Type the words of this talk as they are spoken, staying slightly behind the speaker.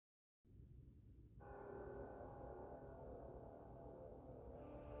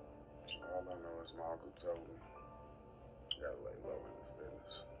as my uncle told me, you gotta lay low in this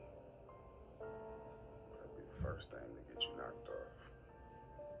business. That'd be the first thing to get you knocked off.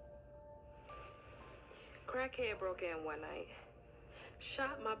 Crackhead broke in one night,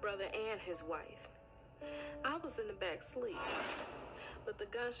 shot my brother and his wife. I was in the back sleep, but the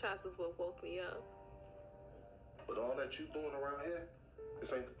gunshots is what woke me up. But all that you doing around here,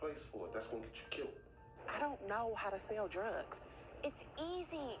 this ain't the place for it. That's gonna get you killed. I don't know how to sell drugs. It's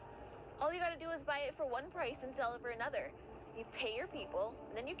easy. All you gotta do is buy it for one price and sell it for another. You pay your people,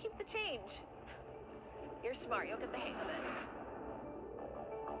 and then you keep the change. You're smart, you'll get the hang of it.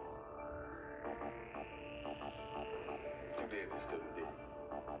 You did this to me, didn't you?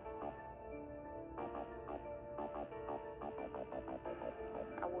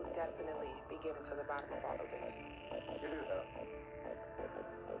 I will definitely be getting to the bottom of all of this. You do that.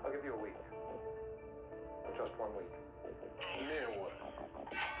 I'll give you a week. Just 1 week. And then what?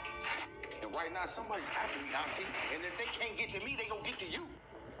 And right now, somebody's after me, Auntie. And if they can't get to me, they gonna get to you.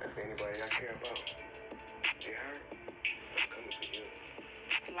 If anybody I care about, you heard? I'm coming for you.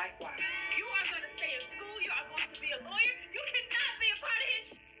 Likewise. You are going to stay in school. You are going to be a lawyer. You cannot be a part of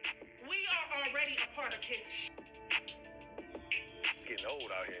his We are already a part of his It's getting old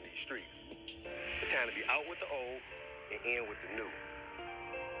out here in these streets. It's time to be out with the old and in with the new.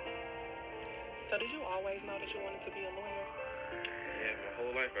 So did you always know that you wanted to be a lawyer? Yeah, my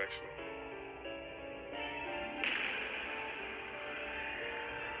whole life, actually.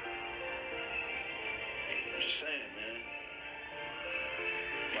 I'm just saying, man.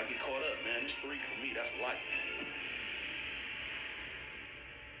 If I get caught up, man, it's 3 for me. That's life.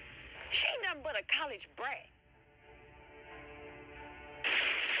 She ain't nothing but a college brat.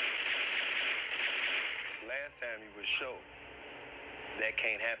 Last time you was show, that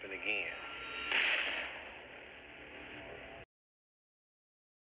can't happen again.